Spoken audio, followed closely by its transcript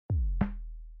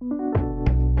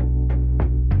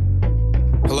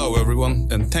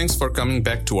everyone, and thanks for coming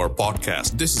back to our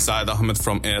podcast. This is Zaid Ahmed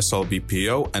from ASL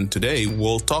BPO, and today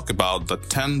we'll talk about the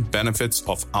 10 benefits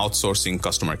of outsourcing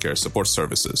customer care support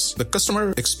services. The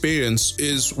customer experience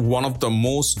is one of the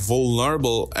most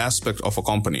vulnerable aspects of a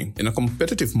company. In a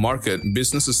competitive market,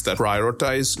 businesses that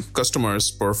prioritize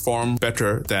customers perform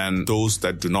better than those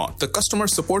that do not. The customer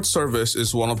support service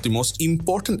is one of the most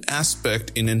important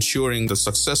aspects in ensuring the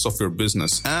success of your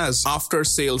business, as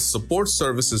after-sales support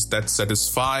services that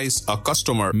satisfies a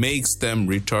customer makes them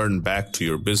return back to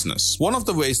your business. One of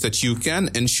the ways that you can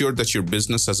ensure that your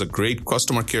business has a great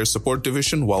customer care support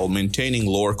division while maintaining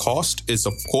lower cost is,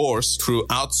 of course, through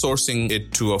outsourcing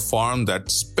it to a firm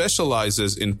that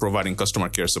specializes in providing customer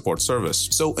care support service.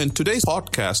 So in today's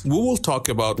podcast, we will talk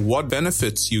about what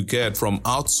benefits you get from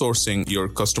outsourcing your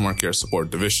customer care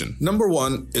support division. Number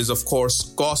one is, of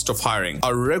course, cost of hiring.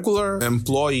 A regular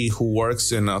employee who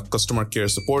works in a customer care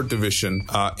support division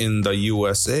in the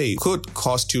USA could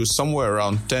cost you somewhere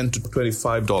around $10 to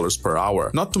 $25 per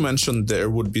hour. Not to mention there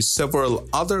would be several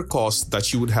other costs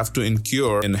that you would have to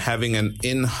incur in having an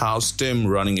in-house team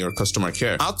running your customer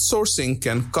care. Outsourcing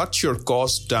can cut your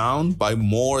costs down by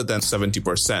more than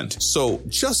 70%. So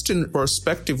just in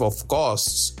perspective of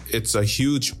costs, it's a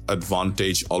huge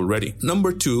advantage already.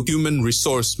 Number two, human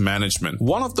resource management.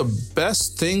 One of the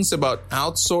best things about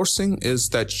outsourcing is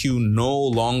that you no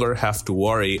longer have to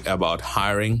worry about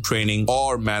hiring, training,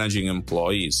 or managing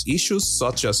employees. Issues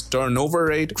such as turnover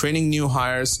rate, training new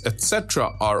hires,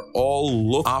 etc. are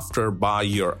all looked after by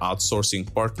your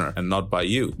outsourcing partner and not by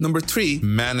you. Number three,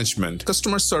 management.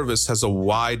 Customer service has a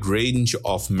wide range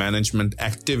of management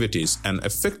activities. An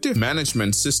effective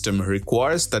management system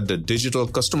requires that the digital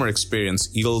customer experience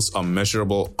yields a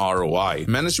measurable ROI.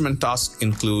 Management tasks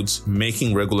includes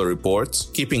making regular reports,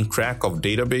 keeping track of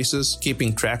databases,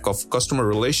 keeping track of customer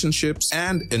relationships,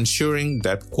 and ensuring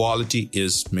that quality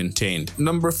is maintained.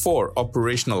 Number four,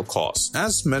 operational costs.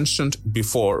 As mentioned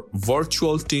before,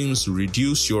 virtual teams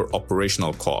reduce your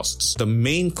operational costs. The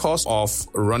main cost of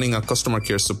running a customer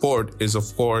care support is,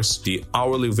 of course, the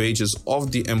hourly wages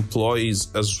of the employees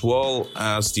as well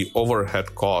as the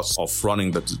overhead costs of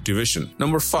running the division.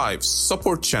 Number five,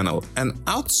 support channel. An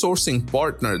outsourcing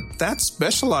partner that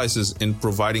specializes in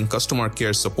providing customer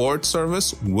care support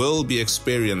service will be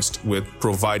experienced with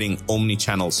providing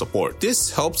omni-channel support.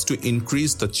 This helps to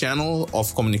increase the channel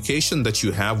of communication that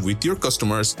you have with your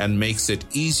customers and makes it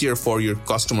easier for your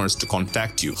customers to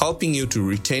contact you, helping you to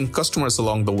retain customers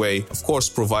along the way, of course,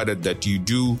 provided that you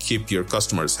do keep your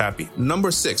customers happy.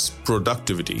 Number six,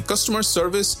 productivity. Customer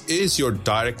service is your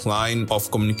direct line of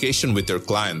communication with your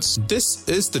clients. This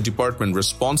is the department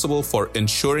responsible for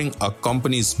ensuring a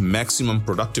company's maximum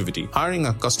productivity. Hiring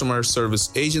a customer service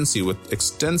agency with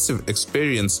extensive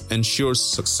experience ensures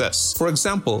success. For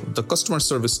example, the customer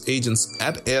service agents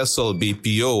at ASL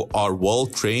BPO are well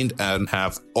trained and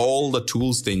have all the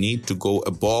tools they need to go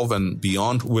above and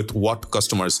beyond with what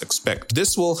customers expect.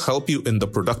 This will help you in the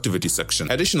productivity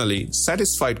section. Additionally,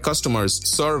 satisfied customers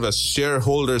serve as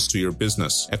shareholders to your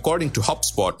business. According to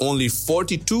HubSpot, only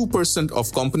 42%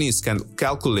 of companies can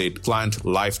calculate client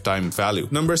lifetime value.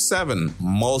 Number seven,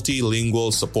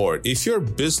 multilingual support. If your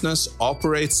business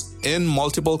operates in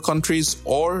multiple countries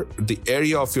or the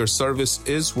area of your service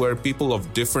is where people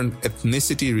of different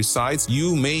ethnicity resides,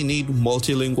 you may need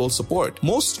multilingual support.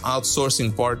 Most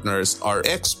outsourcing partners are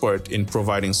expert in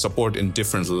providing support in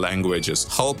different languages,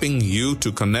 helping you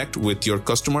to connect with your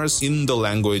customers in the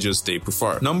languages they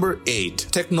prefer. Number eight,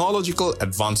 technological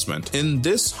advancement. In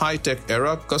this high-tech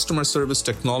era, customer service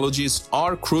technologies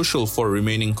are crucial for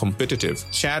remaining competitive.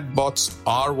 Chatbots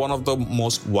are one of the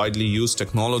most widely used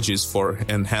technologies for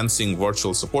enhancing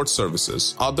virtual support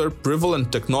services. Other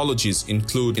prevalent technologies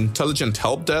include intelligent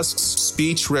help desks,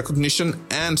 speech recognition,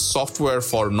 and software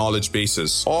for knowledge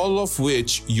bases, all of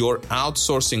which your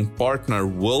outsourcing partner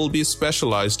will be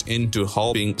specialized into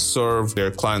helping serve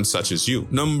their clients such as you.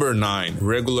 Number nine,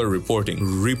 regular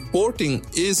reporting. Reporting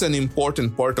is an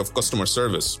important part of customer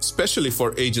service, especially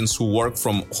for agents who work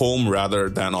from home rather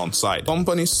than on site.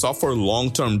 Companies suffer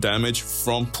long-term damage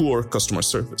from poor customer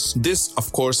service. This,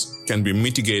 of course, can be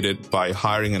mitigated by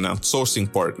hiring an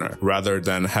outsourcing partner rather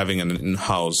than having an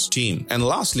in-house team. And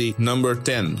lastly, number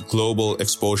 10, global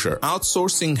exposure.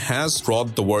 Outsourcing has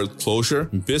brought the world closer.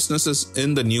 Businesses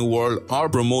in the new world are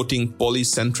promoting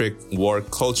polycentric work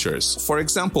cultures. For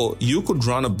example, you could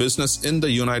run a business in the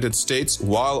United States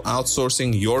while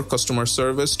outsourcing your customer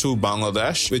service to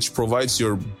Bangladesh, which provides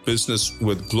your business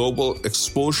with global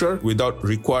exposure without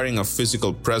requiring a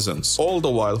physical presence, all the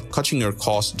while cutting your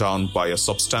costs down by a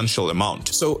substantial amount.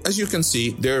 So as you can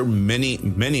see, there are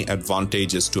many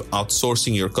advantages to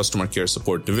outsourcing your customer care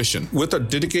support division. With a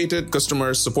dedicated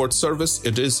customer support service,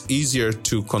 it is easier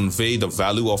to convey the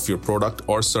value of your product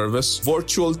or service.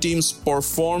 Virtual teams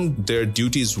perform their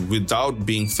duties without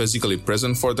being physically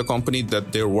present for the company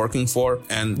that they're working for.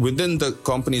 And within the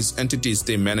company's entities,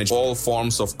 they manage all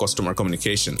forms of customer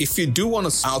communication. If you do want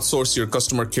to outsource your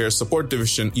customer care support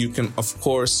division, you can, of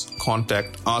course,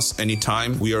 contact us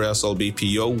anytime. We are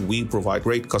SLBPO. We provide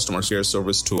great customer care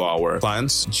service to our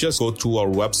clients. Just go to our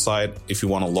website if you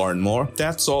want to learn more.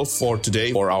 That's all for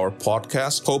today for our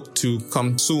podcast. Hope to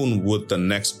come soon with the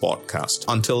next podcast.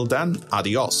 Until then,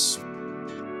 adios.